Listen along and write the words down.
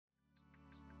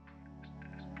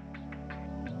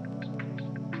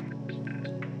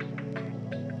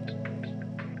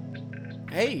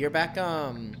Hey, you're back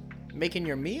making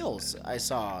your meals. I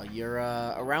saw your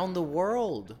around the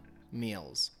world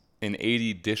meals. In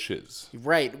 80 dishes.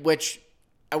 Right, which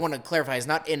I want to clarify is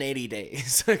not in 80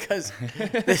 days because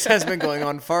this has been going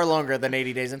on far longer than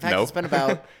 80 days. In fact, No. it's been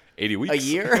about 80 weeks. a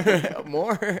year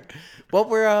more. What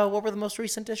were the most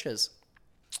recent dishes?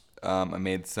 I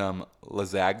made some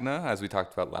lasagna, as we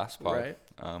talked about last pod. Right.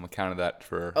 Accounted that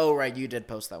for Oh, right, you did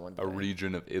post that one a today.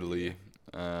 region of Italy.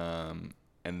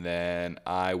 And then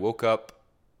I woke up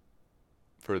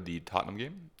for the Tottenham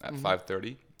game at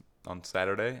 5:30 on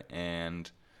Saturday and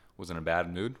was in a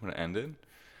bad mood when it ended.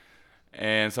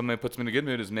 And something that puts me in a good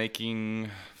mood is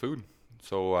making food.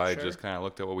 So I Sure. just kind of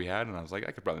looked at what we had and I was like,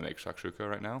 I could probably make shakshuka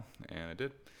right now. And I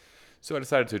did. So I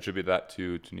decided to attribute that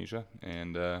to Tunisia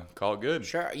and call it good.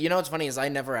 Sure. You know what's funny is I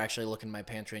never actually look in my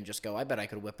pantry and just go, I bet I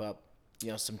could whip up,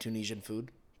 some Tunisian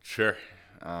food. Sure.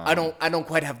 I don't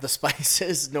quite have the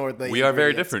spices nor the We are very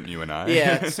ingredients. different, you and I.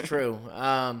 Yeah, it's true.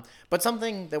 But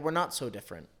something that we're not so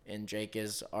different in, Jake,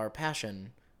 is our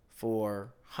passion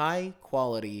for high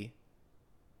quality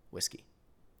whiskey.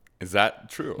 Is that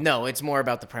true? No, it's more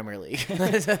about the Premier League.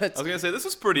 I was gonna say this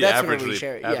is pretty That's what we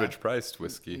share, yeah. average priced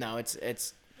whiskey. No, it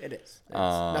is. It's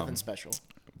nothing special.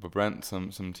 But Brent,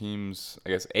 some teams, I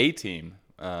guess a team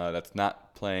that's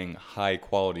not playing high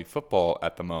quality football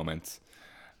at the moment.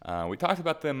 We talked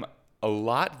about them a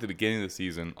lot at the beginning of the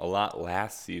season, a lot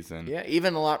last season. Yeah,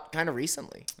 even a lot kind of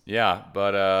recently. Yeah,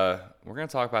 but we're gonna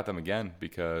talk about them again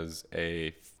because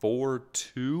a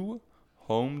 4-2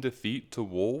 home defeat to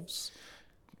Wolves.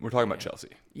 We're talking about Chelsea.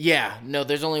 Yeah, no,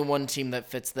 there's only one team that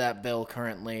fits that bill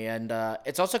currently, and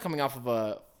it's also coming off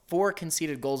of 4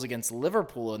 conceded goals against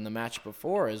Liverpool in the match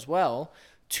before as well,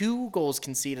 2 goals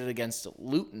conceded against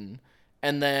Luton,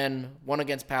 and then 1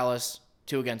 against Palace,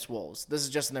 2 against Wolves. This is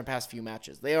just in their past few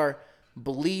matches. They are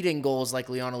bleeding goals like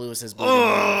Leona Lewis is bleeding goals.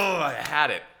 I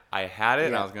had it. And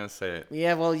Yeah. I was gonna say it.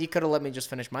 Yeah, well, you could have let me just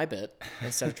finish my bit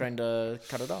instead of trying to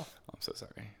cut it off I'm so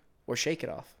sorry. or shake it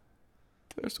off.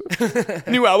 Taylor Swift.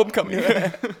 New album coming.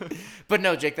 But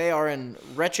no, Jake, they are in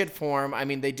wretched form. I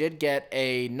mean, they did get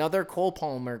another Cole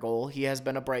Palmer goal. He has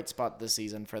been a bright spot this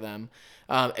season for them,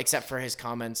 except for his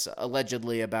comments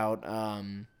allegedly about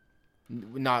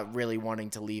not really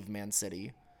wanting to leave Man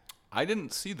City. I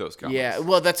didn't see those comments. Yeah,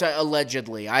 well, that's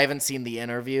allegedly. I haven't seen the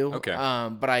interview. Okay.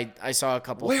 But I saw a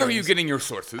couple Where things. are you getting your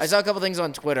sources? I saw a couple things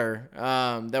on Twitter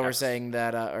that were saying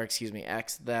that, or excuse me,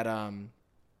 X, that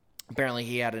apparently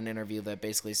he had an interview that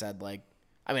basically said, like,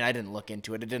 I mean, I didn't look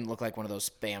into it. It didn't look like one of those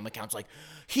spam accounts like,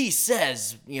 he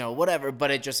says, whatever. But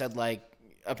it just said, like,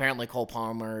 apparently Cole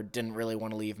Palmer didn't really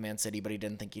want to leave Man City, but he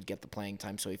didn't think he'd get the playing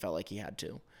time, so he felt like he had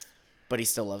to. But he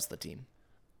still loves the team.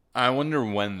 I wonder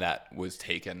when that was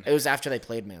taken. It was after they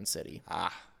played Man City.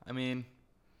 I mean,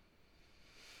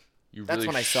 you That's really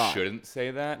when I saw it. shouldn't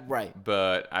say that. Right.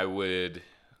 But I'd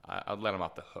let him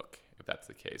off the hook if that's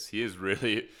the case. He is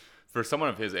really, for someone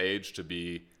of his age to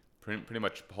be pretty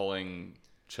much pulling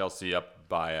Chelsea up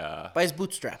by By his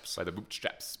bootstraps. the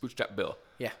bootstrap bill.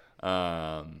 Yeah.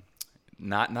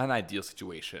 Not an ideal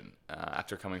situation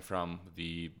after coming from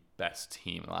the best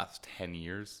team in the last 10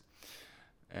 years.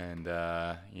 And,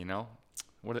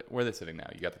 where are they sitting now?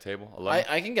 You got the table? 11?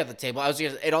 I can get the table.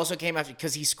 It also came after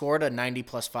because he scored a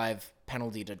 90+5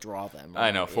 penalty to draw them.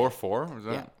 I know, Yeah. 4-4, was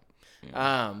that?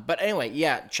 Yeah. But anyway,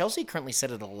 yeah, Chelsea currently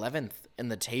sit at 11th in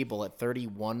the table at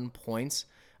 31 points.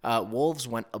 Wolves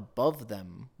went above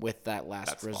them with that last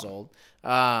That's result.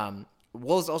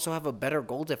 Wolves also have a better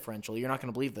goal differential. You're not going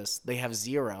to believe this. They have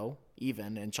 0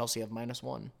 even, and Chelsea have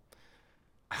 -1.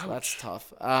 So that's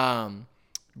tough.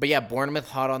 But yeah, Bournemouth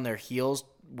hot on their heels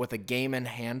with a game in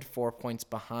hand, 4 points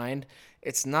behind.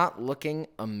 It's not looking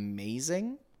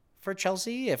amazing for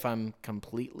Chelsea, if I'm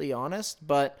completely honest.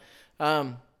 But,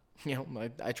 I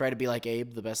try to be like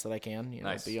Abe the best that I can,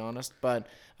 Nice. be honest. But,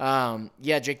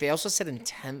 yeah, Jake, they also sit in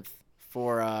 10th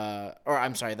for, or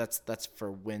I'm sorry, that's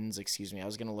for wins, excuse me. I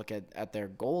was going to look at their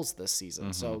goals this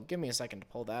season. So give me a second to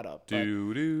pull that up. But,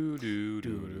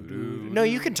 no,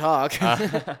 you can talk.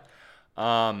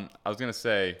 I was going to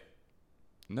say,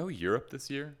 no Europe this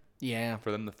year Yeah. for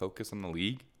them to focus on the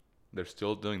league. They're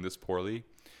still doing this poorly.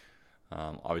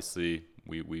 Obviously,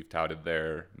 we've touted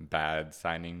their bad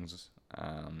signings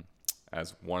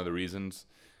as one of the reasons.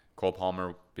 Cole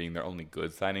Palmer being their only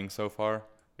good signing so far,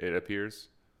 it appears.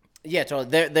 Yeah,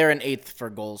 totally. They're in 8th for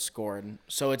goals scored.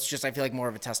 So it's just, I feel like, more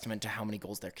of a testament to how many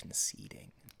goals they're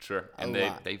conceding. Sure. And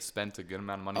they've spent a good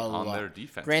amount of money on their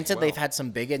defense. Granted, as well. they've had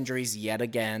some big injuries yet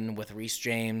again with Reece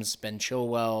James, Ben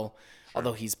Chilwell,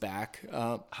 although he's back.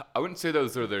 I wouldn't say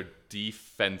those are their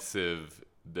defensive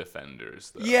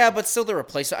defenders, though. Yeah, but still the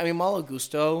replacement. I mean, Malo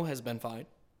Gusto has been fine.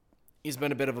 He's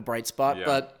been a bit of a bright spot, Yeah.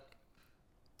 but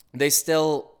they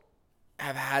still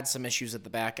have had some issues at the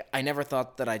back. I never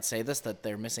thought that I'd say this, that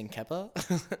they're missing Kepa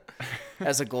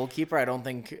as a goalkeeper. I don't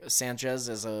think Sanchez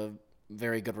is a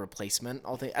very good replacement.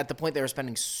 At the point they were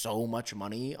spending so much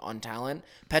money on talent,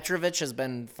 Petrovic has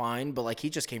been fine, but like he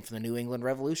just came from the New England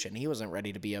Revolution. He wasn't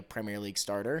ready to be a Premier League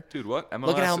starter. Dude, what? MLS,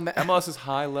 Look at how MLS is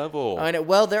high level. I know.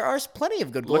 Well, there are plenty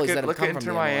of good goalies that have Look come at from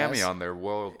Inter the MLS. Miami on their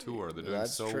world tour. They're doing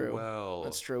That's so true. well.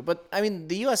 That's true. But I mean,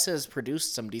 the U.S. has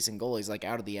produced some decent goalies like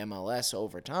out of the MLS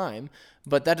over time,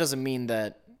 but that doesn't mean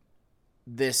that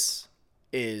this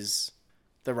is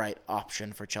the right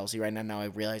option for Chelsea right now. Now I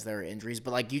realize there are injuries, but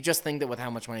like you just think that with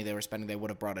how much money they were spending, they would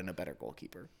have brought in a better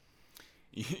goalkeeper.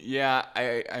 Yeah,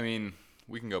 I mean,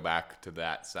 we can go back to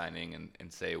that signing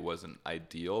and say it wasn't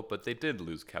ideal, but they did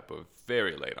lose Kepa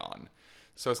very late on.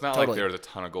 So it's not like there's a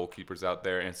ton of goalkeepers out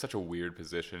there, and it's such a weird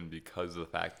position because of the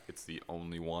fact it's the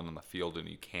only one on the field and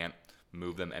you can't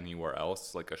move them anywhere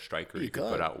else. Like a striker you could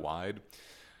put out wide.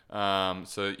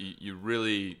 So you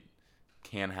really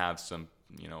can have some,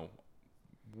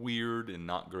 weird and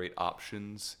not great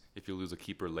options if you lose a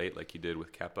keeper late like you did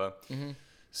with Kepa. Mm-hmm.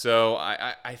 So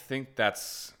I think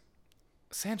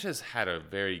Sanchez had a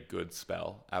very good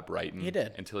spell at Brighton. He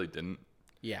did. Until he didn't.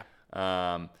 Yeah.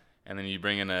 And then you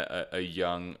bring in a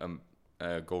young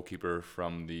goalkeeper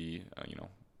from the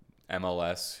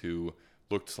MLS who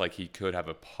looked like he could have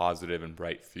a positive and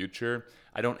bright future.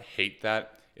 I don't hate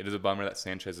that. It is a bummer that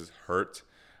Sanchez is hurt.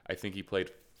 I think he played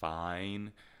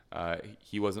fine.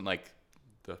 He wasn't like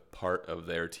the part of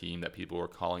their team that people were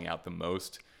calling out the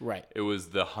most. Right. It was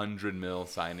the 100 mil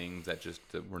signings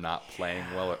that were not playing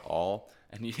well at all.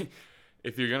 And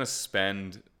if you're gonna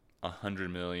spend 100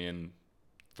 million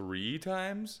 3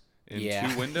 times in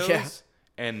 2 windows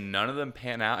and none of them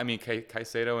pan out. I mean,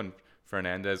 Caicedo and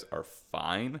Fernandez are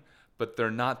fine, but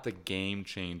they're not the game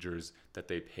changers that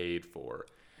they paid for.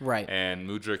 Right. And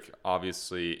Mudryk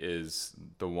obviously is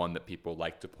the one that people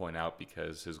like to point out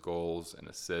because his goals and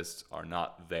assists are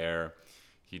not there.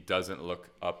 He doesn't look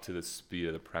up to the speed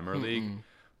of the Premier League.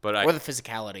 Or the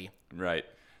physicality. Right.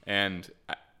 And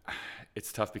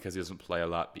it's tough because he doesn't play a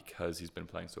lot because he's been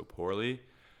playing so poorly.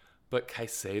 But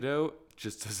Caicedo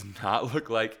just does not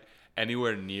look like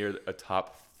anywhere near a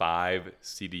top 5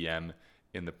 CDM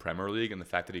in the Premier League. And the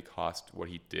fact that he cost what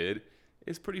he did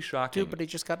is pretty shocking. Dude, but he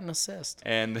just got an assist.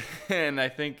 And I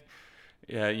think,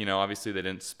 obviously they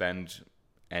didn't spend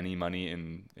any money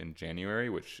in January,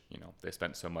 which, they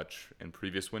spent so much in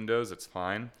previous windows. It's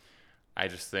fine. I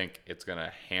just think it's going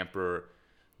to hamper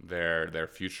their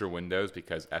future windows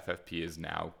because FFP is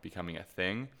now becoming a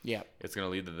thing. Yeah. It's going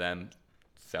to lead to them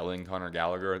selling Conor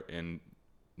Gallagher in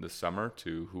the summer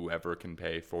to whoever can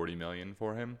pay $40 million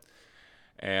for him.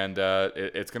 And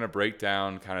it's going to break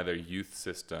down kind of their youth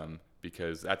system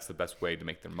because that's the best way to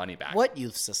make their money back. What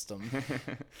youth system?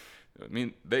 I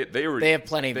mean, they have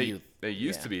plenty of youth. They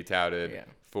used to be touted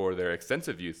for their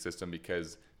extensive youth system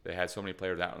because they had so many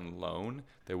players out on loan.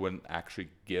 They wouldn't actually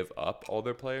give up all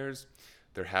their players.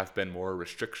 There have been more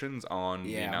restrictions on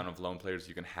the amount of loan players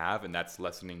you can have, and that's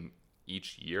lessening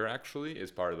each year, actually,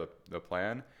 is part of the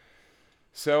plan.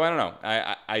 So, I don't know.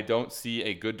 I don't see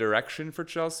a good direction for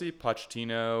Chelsea.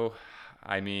 Pochettino,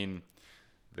 I mean,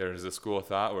 there's a school of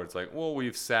thought where it's like, well,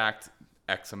 we've sacked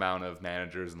X amount of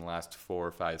managers in the last 4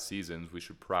 or 5 seasons. We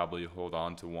should probably hold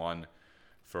on to one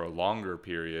for a longer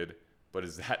period. But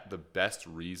is that the best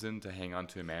reason to hang on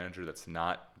to a manager that's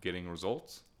not getting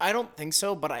results? I don't think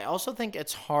so, but I also think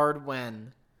it's hard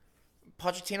when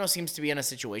Pochettino seems to be in a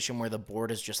situation where the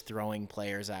board is just throwing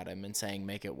players at him and saying,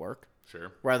 make it work.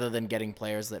 Sure. Rather than getting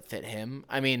players that fit him.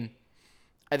 I mean,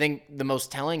 I think the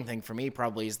most telling thing for me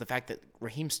probably is the fact that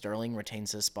Raheem Sterling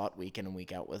retains his spot week in and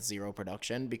week out with zero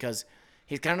production because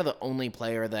he's kind of the only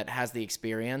player that has the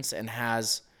experience and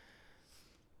has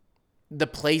the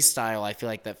play style, I feel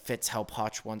like, that fits how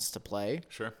Poch wants to play.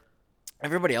 Sure.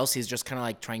 Everybody else, he's just kind of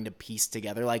like trying to piece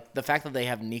together. Like the fact that they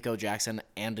have Nico Jackson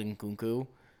and Nkunku,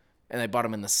 and they bought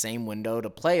him in the same window to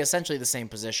play essentially the same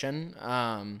position.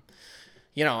 I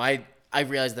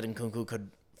realized that Nkunku could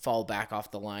fall back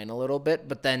off the line a little bit,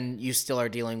 but then you still are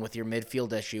dealing with your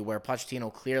midfield issue where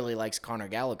Pochettino clearly likes Conor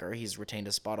Gallagher. He's retained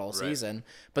his spot all season.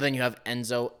 But then you have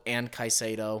Enzo and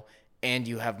Caicedo, and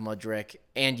you have Mudryk,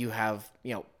 and you have,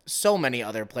 so many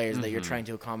other players that you're trying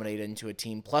to accommodate into a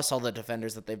team, plus all the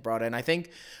defenders that they've brought in. I think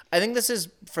this is,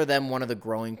 for them, one of the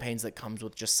growing pains that comes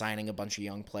with just signing a bunch of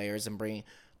young players and bringing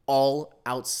all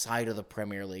outside of the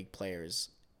Premier League players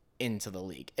into the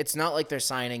league. It's not like they're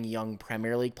signing young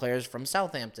Premier League players from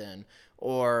Southampton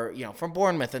or, from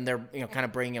Bournemouth, and they're, kind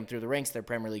of bringing them through the ranks. They're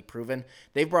Premier League proven.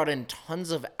 They've brought in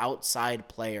tons of outside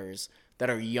players that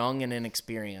are young and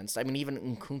inexperienced. I mean,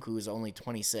 even Nkunku is only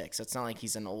 26. It's not like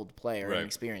he's an old player, Right. an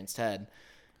experienced head.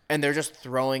 And they're just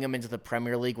throwing him into the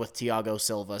Premier League with Thiago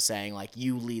Silva saying, like,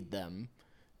 you lead them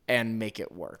and make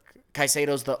it work.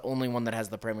 Caicedo's the only one that has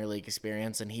the Premier League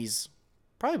experience, and he's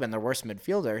probably been their worst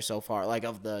midfielder so far, like,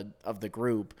 of the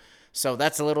group. So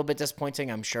that's a little bit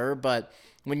disappointing, I'm sure. But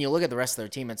when you look at the rest of their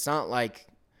team, it's not like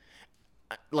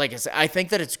I said, I think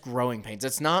that it's growing pains.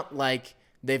 It's not like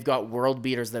they've got world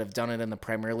beaters that have done it in the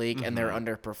Premier League and they're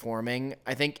underperforming.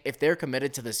 I think if they're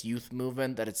committed to this youth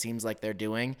movement that it seems like they're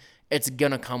doing, it's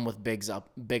going to come with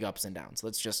big ups and downs.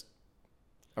 That's just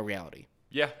a reality.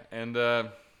 Yeah, and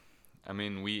I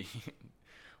mean,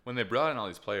 when they brought in all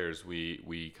these players,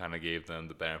 we kind of gave them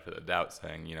the benefit of the doubt,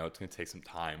 saying, it's going to take some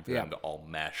time for them to all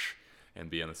mesh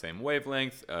and be on the same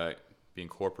wavelength, be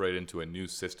incorporated into a new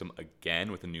system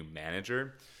again with a new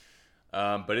manager.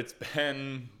 But it's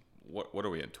been, what are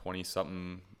we at,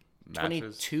 20-something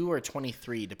matches? 22 or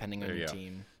 23, depending on your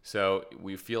team. So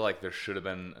we feel like there should have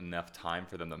been enough time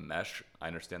for them to mesh. I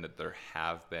understand that there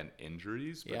have been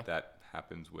injuries, but that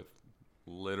happens with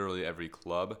literally every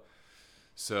club.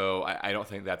 So I don't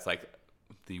think that's like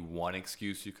the one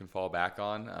excuse you can fall back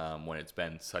on when it's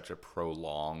been such a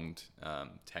prolonged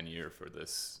tenure for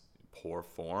this poor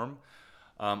form.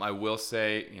 I will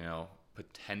say,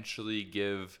 potentially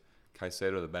give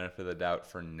Caicedo the benefit of the doubt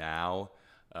for now.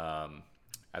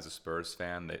 As a Spurs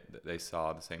fan, they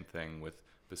saw the same thing with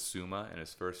Bissouma in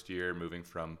his first year, moving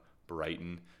from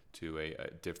Brighton to a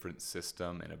different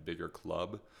system and a bigger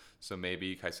club. So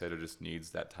maybe Caicedo just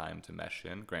needs that time to mesh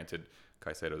in. Granted,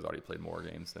 Caicedo's already played more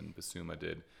games than Bissouma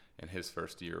did in his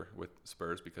first year with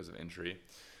Spurs because of injury.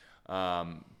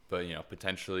 But,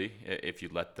 potentially, if you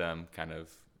let them kind of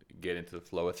get into the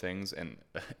flow of things, and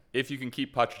if you can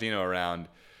keep Pochettino around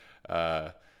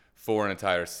for an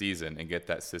entire season and get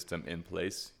that system in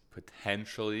place,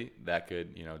 potentially that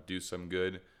could, do some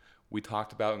good. We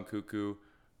talked about Nkunku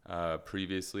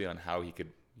previously on how he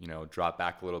could, drop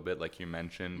back a little bit, like you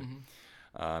mentioned.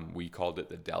 Mm-hmm. We called it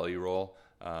the Deli roll,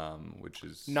 which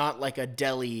is not like a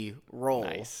deli roll.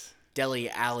 Nice. Deli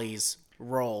Alley's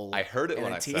roll. I heard it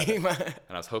when I said it, and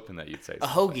I was hoping that you'd say a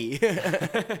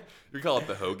hoagie. We call it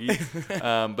the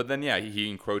hoagie. But then, he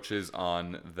encroaches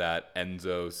on that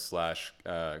Enzo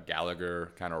 /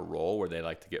 Gallagher kind of role where they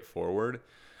like to get forward.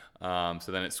 So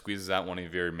then it squeezes out one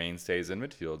of your mainstays in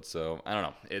midfield. So I don't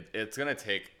know. It's going to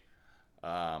take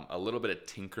a little bit of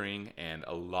tinkering and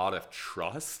a lot of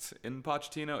trust in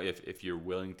Pochettino if you're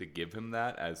willing to give him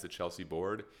that as the Chelsea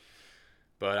board.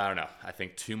 But I don't know. I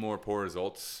think 2 more poor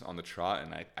results on the trot,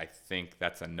 and I think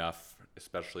that's enough,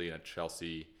 especially in a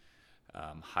Chelsea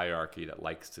hierarchy that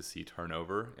likes to see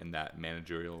turnover in that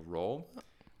managerial role.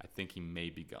 I think he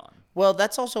may be gone. Well,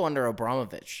 that's also under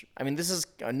Abramovich. I mean, this is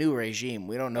a new regime.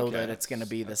 We don't know that it's going to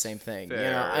be the same thing.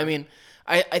 Fair. I mean,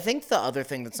 I think the other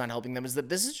thing that's not helping them is that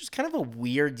this is just kind of a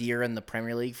weird year in the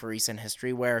Premier League for recent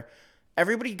history where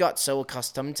everybody got so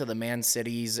accustomed to the Man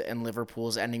Cities and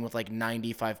Liverpools ending with like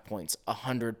 95 points,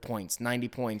 100 points, 90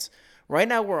 points. Right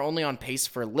now, we're only on pace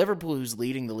for Liverpool, who's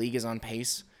leading the league, is on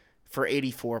pace for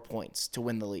 84 points to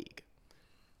win the league.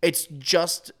 It's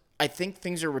just, I think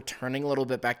things are returning a little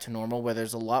bit back to normal where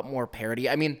there's a lot more parity.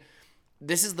 I mean,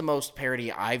 this is the most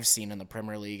parity I've seen in the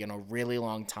Premier League in a really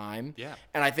long time. Yeah.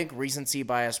 And I think recency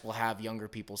bias will have younger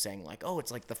people saying like, oh,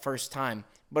 it's like the first time.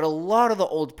 But a lot of the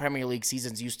old Premier League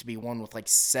seasons used to be won with like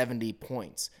 70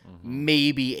 points,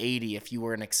 maybe 80 if you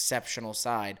were an exceptional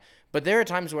side. But there are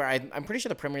times where I'm pretty sure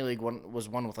the Premier League was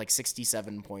won with like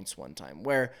 67 points one time,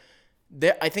 where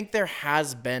I think there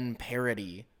has been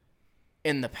parity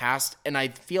in the past. And I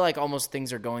feel like almost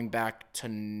things are going back to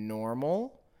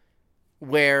normal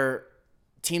where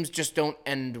teams just don't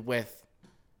end with,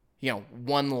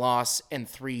 1 loss and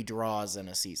 3 draws in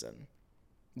a season.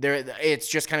 It's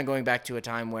just kind of going back to a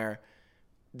time where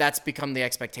that's become the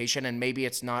expectation, and maybe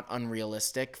it's not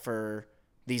unrealistic for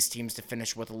these teams to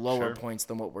finish with lower points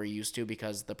than what we're used to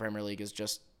because the Premier League is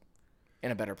just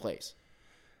in a better place.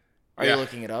 Are you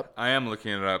looking it up? I am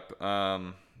looking it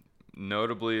up.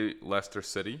 Notably, Leicester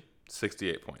City,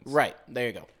 68 points. Right. There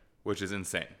you go. Which is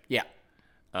insane. Yeah.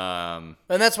 And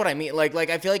that's what I mean. Like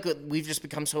I feel like we've just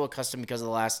become so accustomed because of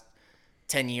the last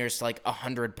 10 years to like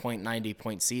 100-point,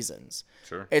 90-point seasons.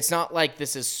 Sure. It's not like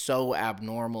this is so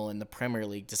abnormal in the Premier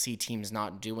League to see teams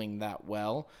not doing that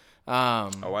well. I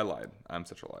lied. I'm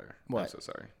such a liar. What? I'm so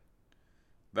sorry.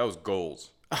 That was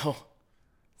goals. Oh.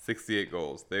 68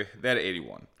 goals. They had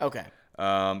 81. Okay.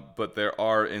 But there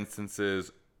are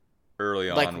instances early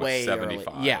on like with way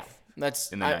 75. Early. Yeah.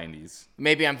 That's in the 90s.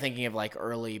 Maybe I'm thinking of like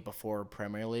early before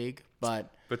Premier League,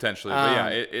 but potentially. But yeah,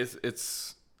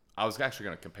 it's I was actually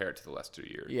going to compare it to the last 2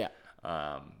 years. Yeah.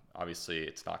 Obviously,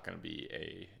 it's not going to be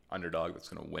a underdog that's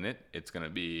going to win it. It's going to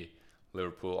be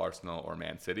Liverpool, Arsenal, or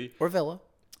Man City. Or Villa.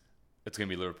 It's going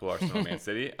to be Liverpool, Arsenal, Man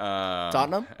City.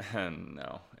 Tottenham?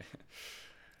 No.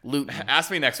 Luton.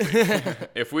 Ask me next week.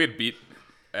 If we had beat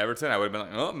Everton, I would have been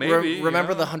like, oh, maybe.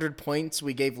 Remember the 100 points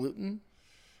we gave Luton?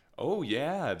 Oh,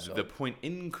 yeah. The point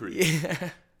increase.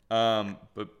 Yeah.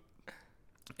 But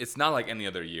it's not like any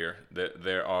other year.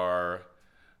 There are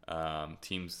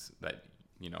teams that,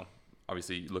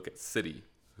 obviously you look at City,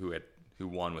 who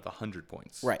won with 100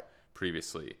 points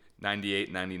previously.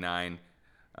 98, 99,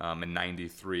 and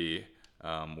 93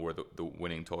 were the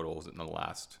winning totals in the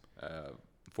last 6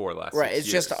 It's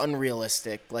years. just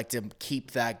unrealistic, to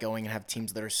keep that going and have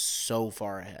teams that are so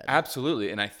far ahead.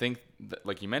 Absolutely, and I think,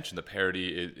 like you mentioned, the parity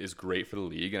is great for the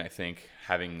league, and I think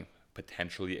having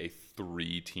potentially a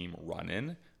 3-team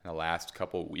run-in the last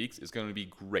couple of weeks is going to be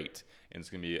great, and it's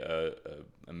going to be a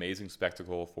amazing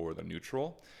spectacle for the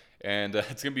neutral, and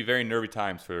it's going to be very nervy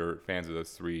times for fans of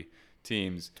those 3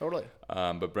 teams. Totally.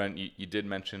 But Brent, you did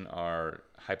mention our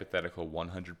hypothetical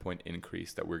 100-point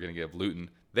increase that we're going to give Luton.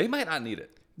 They might not need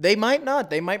it. They might not.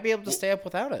 They might be able to stay up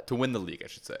without it. To win the league, I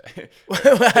should say.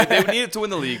 they would need it to win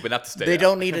the league, but not to stay They up.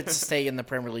 don't need it to stay in the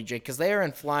Premier League, Jake, because they are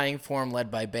in flying form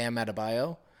led by Bam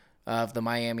Adebayo of the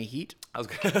Miami Heat. I was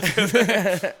gonna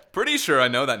say, pretty sure I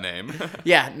know that name.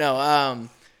 Yeah, no.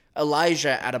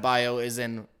 Elijah Adebayo is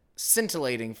in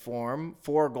scintillating form,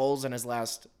 4 goals in his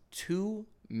last 2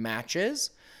 matches.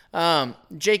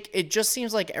 Jake, it just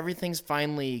seems like everything's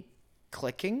finally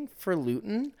clicking for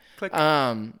Luton. Click.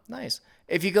 Nice.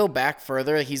 If you go back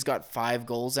further, he's got 5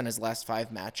 goals in his last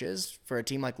 5 matches. For a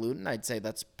team like Luton, I'd say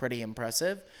that's pretty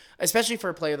impressive, especially for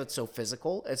a player that's so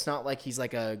physical. It's not like he's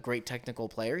like a great technical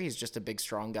player. He's just a big,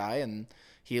 strong guy, and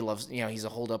he loves, he's a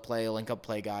hold-up play, a link-up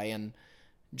play guy. And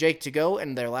Jake, to go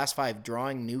in their last 5,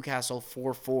 drawing Newcastle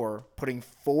 4-4, putting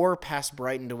 4 past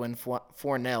Brighton to win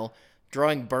 4-0,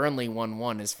 drawing Burnley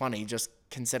 1-1 is funny, just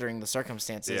considering the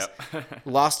circumstances. Yep.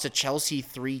 Lost to Chelsea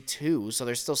 3-2, so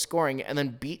they're still scoring, and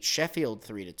then beat Sheffield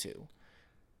 3-2.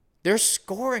 They're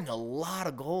scoring a lot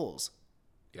of goals.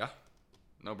 Yeah.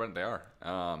 No, Brent, they are.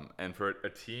 And for a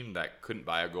team that couldn't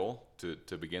buy a goal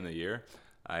to begin the year,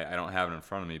 I don't have it in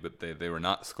front of me, but they were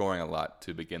not scoring a lot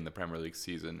to begin the Premier League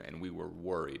season, and we were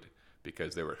worried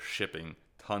because they were shipping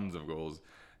tons of goals.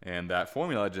 And that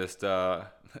formula just, if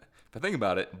I think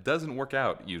about it, doesn't work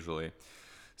out usually.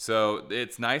 So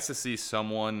it's nice to see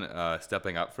someone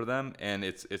stepping up for them, and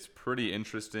it's pretty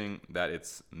interesting that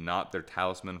it's not their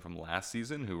talisman from last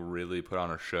season who really put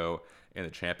on a show in the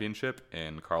championship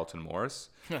in Carlton Morris.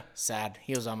 Sad.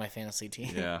 He was on my fantasy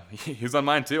team. Yeah, he was on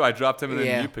mine too. I dropped him, and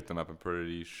then you picked him up. I'm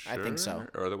pretty sure. I think so.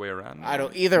 Or the way around.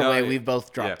 Either way, we've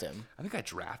both dropped him. I think I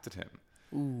drafted him.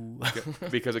 Ooh.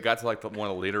 Because it got to one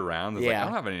of the later rounds. It's I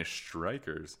don't have any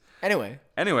strikers. Anyway,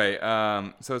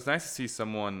 so it's nice to see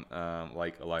someone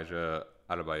like Elijah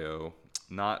Adebayo,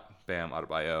 not Bam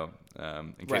Adebayo,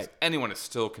 in case anyone is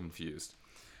still confused.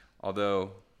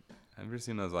 Although, have you ever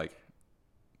seen those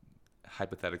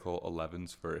hypothetical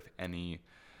 11s for if any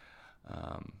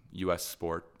U.S.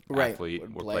 sport athlete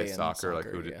would play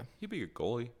soccer? He'd be a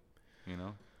goalie,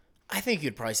 I think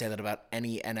you'd probably say that about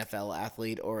any NFL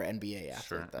athlete or NBA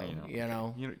athlete,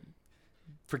 though.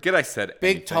 Forget I said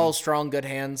big, anything. Tall, strong, good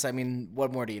hands. I mean,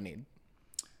 what more do you need?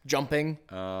 Jumping.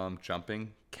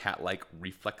 Cat-like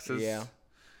reflexes. Yeah.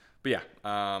 But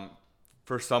yeah,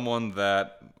 for someone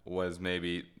that was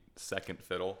maybe second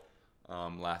fiddle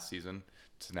last season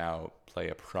to now play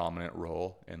a prominent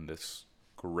role in this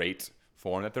great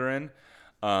form that they're in.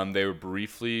 They were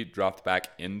briefly dropped back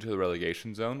into the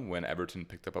relegation zone when Everton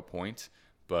picked up a point,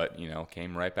 but,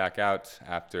 came right back out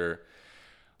after,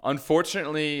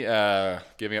 unfortunately,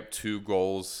 giving up 2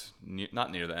 goals,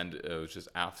 not near the end. It was just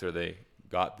after they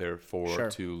got their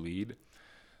 4-2 lead,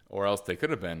 or else they could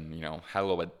have been, had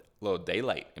a little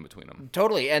daylight in between them.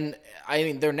 Totally. And, I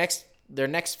mean, their next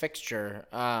fixture,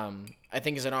 I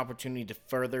think, is an opportunity to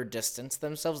further distance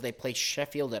themselves. They play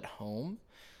Sheffield at home.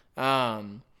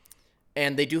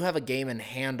 And they do have a game in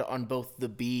hand on both the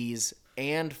Bees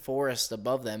and Forest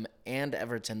above them and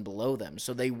Everton below them.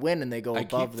 So they win and they go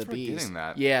above the Bees.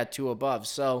 That. Yeah, 2 above.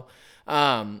 So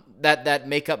that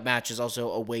makeup match is also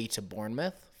away to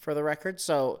Bournemouth, for the record.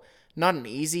 So not an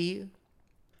easy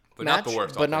match,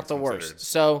 but not the worst.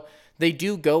 So they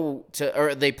do go to,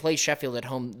 or they play Sheffield at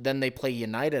home, then they play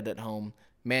United at home,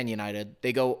 Man United.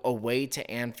 They go away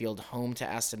to Anfield, home to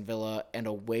Aston Villa, and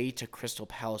away to Crystal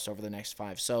Palace over the next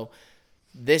 5. So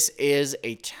this is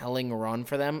a telling run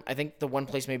for them. I think the one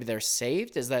place maybe they're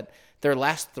saved is that their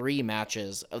last 3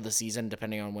 matches of the season,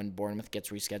 depending on when Bournemouth gets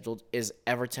rescheduled, is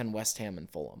Everton, West Ham, and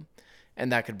Fulham.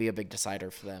 And that could be a big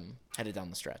decider for them headed down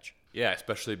the stretch. Yeah,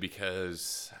 especially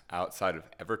because outside of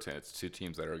Everton, it's 2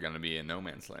 teams that are going to be in no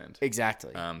man's land.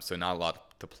 Exactly. So not a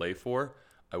lot to play for.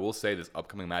 I will say this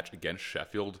upcoming match against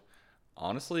Sheffield,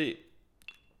 honestly,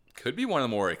 could be one of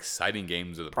the more exciting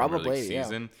games of the Premier League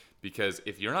season. Yeah. Because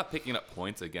if you're not picking up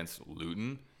points against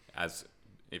Luton, as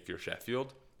if you're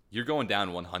Sheffield, you're going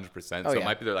down 100%. So it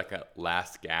might be like a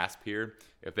last gasp here.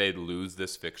 If they lose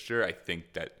this fixture, I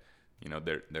think that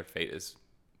their fate is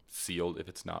sealed if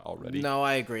it's not already. No,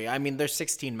 I agree. I mean, there's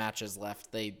 16 matches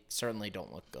left. They certainly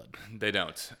don't look good. They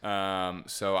don't.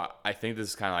 So I think this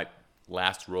is kind of like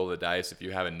last roll of the dice. If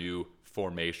you have a new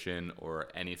formation or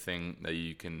anything that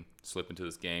you can slip into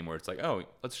this game where it's like, oh,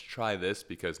 let's try this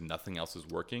because nothing else is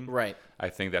working. Right. I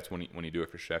think that's when you do it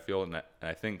for Sheffield. And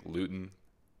I think Luton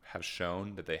have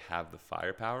shown that they have the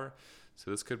firepower.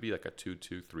 So this could be like a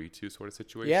 2-2, 3-2 sort of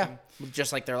situation. Yeah,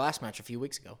 just like their last match a few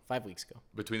weeks ago, 5 weeks ago.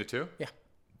 Between the two? Yeah.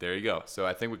 There you go. So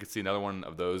I think we could see another one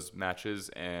of those matches,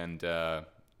 and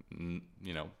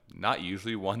not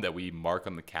usually one that we mark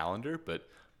on the calendar, but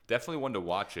definitely one to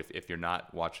watch if you're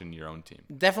not watching your own team.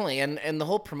 Definitely, and the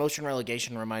whole promotion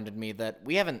relegation reminded me that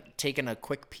we haven't taken a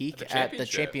quick peek at the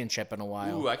championship in a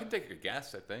while. Ooh, I can take a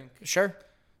guess. I think. Sure.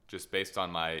 Just based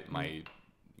on my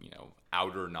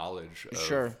outer knowledge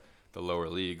of the lower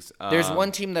leagues. There's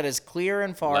one team that is clear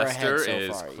and far ahead so far.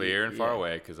 Leicester is clear and far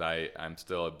away because I'm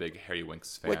still a big Harry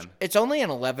Winks fan. It's only an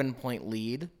 11-point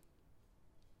lead.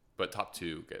 But top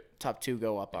two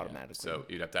go up automatically. So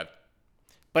you'd have to have.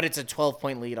 But it's a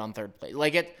 12-point lead on third place.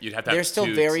 You'd have to they're still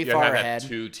very far ahead.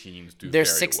 2 teams do There's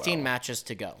very 16 well. matches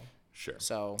to go. Sure.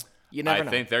 So you never know.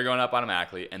 I think they're going up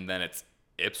automatically, and then it's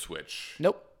Ipswich.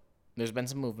 Nope. There's been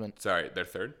some movement. Sorry, they're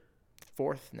third?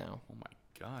 4th now. Oh, my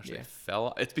gosh. They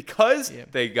fell. It's because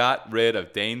they got rid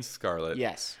of Dane Scarlett.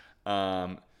 Yes.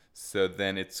 So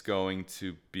then it's going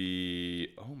to be,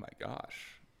 oh, my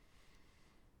gosh.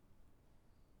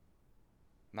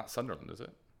 Not Sunderland, is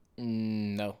it?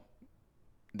 No.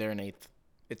 They're in 8th.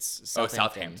 It's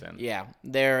Southampton. Yeah.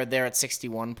 They're at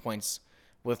 61 points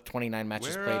with 29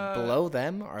 matches played. Below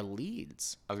them are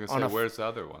Leeds. I was going to say, where's the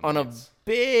other one? On a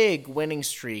big winning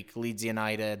streak, Leeds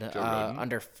United,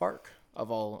 under Farke of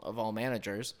all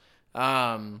managers.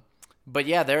 But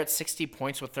yeah, they're at 60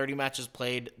 points with 30 matches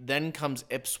played. Then comes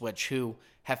Ipswich, who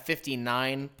have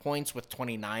 59 points with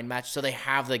 29 matches. So they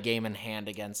have the game in hand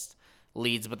against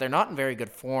Leeds, but they're not in very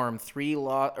good form. 3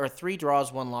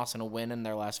 draws, 1 loss, and a win in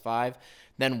their last 5.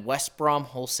 Then West Brom,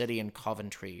 Hull City, and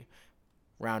Coventry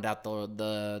round out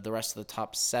the rest of the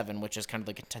top 7, which is kind of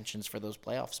the contentions for those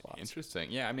playoff spots.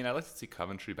 Interesting. Yeah, I mean, I'd like to see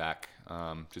Coventry back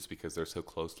just because they're so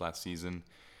close last season.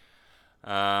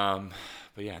 But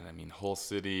yeah, I mean, Hull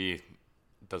City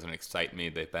doesn't excite me.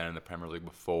 They've been in the Premier League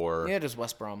before. Yeah, does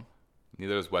West Brom.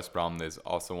 Neither is West Brom. There's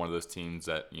also one of those teams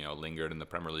that lingered in the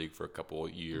Premier League for a couple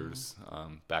of years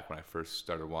back when I first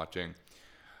started watching.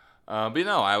 But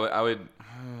I would.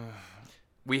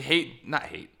 We not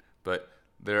hate, but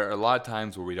there are a lot of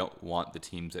times where we don't want the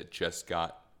teams that just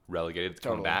got relegated to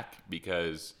come back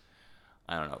because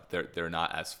I don't know they're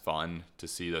not as fun to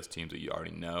see those teams that you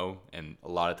already know, and a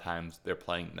lot of times they're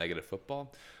playing negative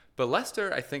football. But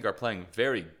Leicester, I think, are playing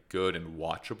very good and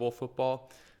watchable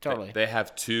football. Totally. They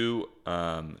have 2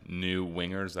 new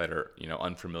wingers that are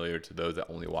unfamiliar to those that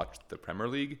only watch the Premier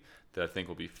League that I think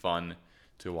will be fun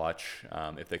to watch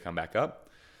if they come back up.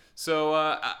 So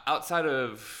outside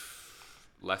of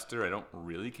Leicester, I don't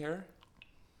really care.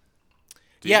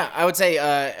 I would say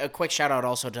a quick shout out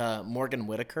also to Morgan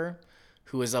Whitaker,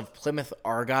 who is of Plymouth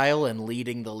Argyle and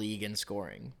leading the league in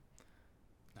scoring.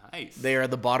 Nice. They are in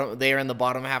the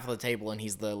bottom half of the table, and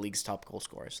he's the league's top goal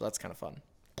scorer. So that's kind of fun.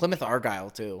 Plymouth Argyle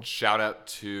too. Shout out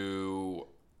to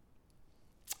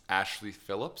Ashley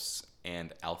Phillips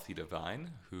and Alfie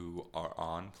Devine, who are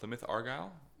on Plymouth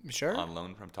Argyle. Sure. On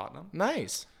loan from Tottenham.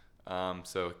 Nice.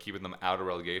 So keeping them out of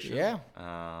relegation. Yeah.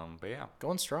 But yeah.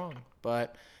 Going strong.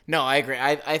 But no, I agree.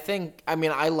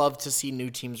 I love to see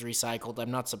new teams recycled.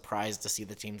 I'm not surprised to see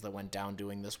the teams that went down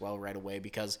doing this well right away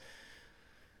because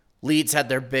Leeds had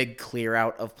their big clear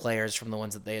out of players from the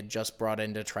ones that they had just brought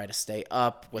in to try to stay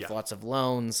up with lots of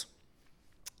loans,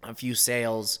 a few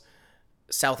sales.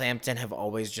 Southampton have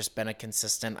always just been a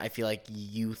consistent, I feel like,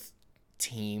 youth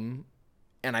team.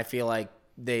 And I feel like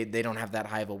they don't have that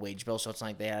high of a wage bill, so it's not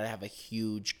like they had to have a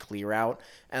huge clear out.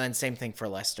 And then same thing for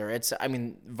Leicester.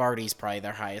 Vardy's probably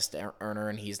their highest earner,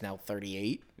 and he's now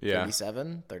 38,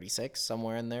 37, 36,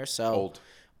 somewhere in there. So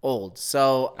old.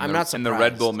 So I'm not surprised. And the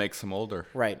Red Bull makes them older.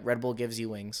 Right. Red Bull gives you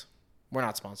wings. We're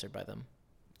not sponsored by them.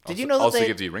 Did Also, you know that also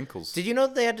gives you wrinkles. Did you know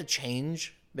that they had to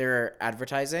change their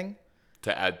advertising?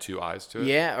 To add 2 eyes to it?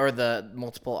 Yeah, or the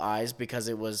multiple eyes because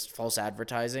it was false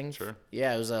advertising. Sure.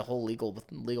 Yeah, it was a whole legal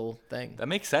thing. That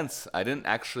makes sense. I didn't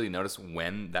actually notice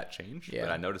when that changed, but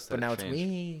I noticed that but now it changed.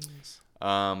 it's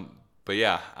wings. But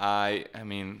yeah, I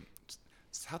mean,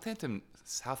 Southampton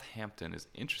is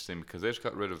interesting because they just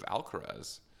got rid of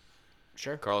Alcaraz.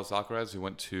 Sure. Carlos Alcaraz, who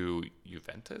went to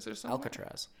Juventus or something.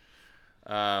 Alcatraz.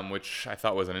 Which I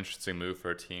thought was an interesting move for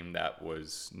a team that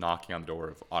was knocking on the door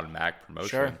of automatic promotion.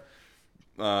 Sure.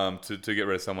 To get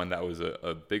rid of someone that was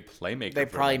a big playmaker. They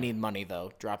probably need money,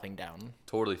 though, dropping down.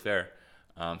 Totally fair.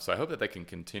 So I hope that they can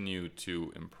continue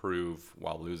to improve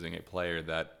while losing a player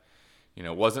that,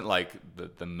 wasn't like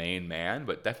the main man,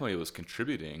 but definitely was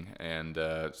contributing and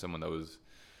someone that was,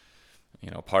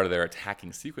 part of their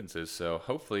attacking sequences. So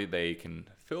hopefully they can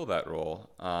fill that role.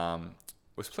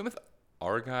 Was Plymouth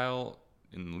Argyle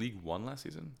in League One last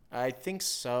season? I think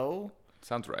so.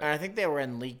 Sounds right. And I think they were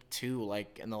in League Two,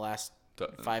 like, in the last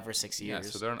 5 or 6 years.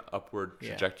 Yeah, so they're on an upward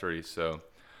trajectory. So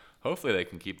hopefully they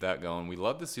can keep that going. We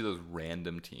love to see those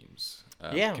random teams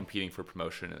competing for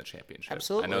promotion in the championship.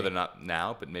 Absolutely. I know they're not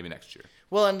now, but maybe next year.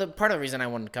 Well, and the part of the reason I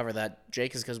wanted to cover that,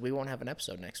 Jake, is because we won't have an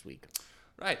episode next week.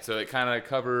 Right, so it kind of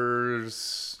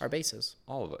covers our bases.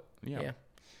 All of it. Yeah.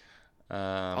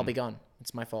 I'll be gone.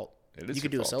 It's my fault. It is you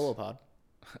could do fault. a solo pod.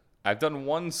 I've done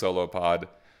one solo pod.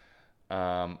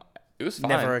 It was fine.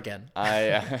 Never again.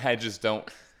 I just don't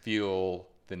feel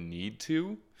the need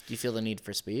to. Do you feel the need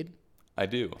for speed? I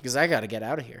do. Because I got to get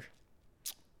out of here.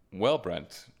 Well,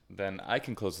 Brent, then I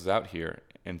can close this out here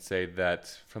and say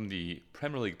that from the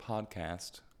Premier League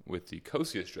podcast with the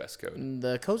coziest dress code.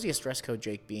 The coziest dress code,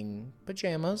 Jake, being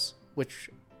pajamas, which,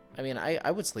 I mean, I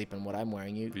would sleep in what I'm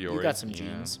wearing. You got some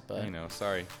jeans, but... I know,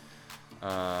 sorry.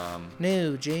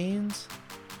 New jeans.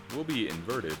 We'll be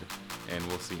inverted, and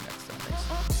we'll see you next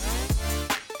time.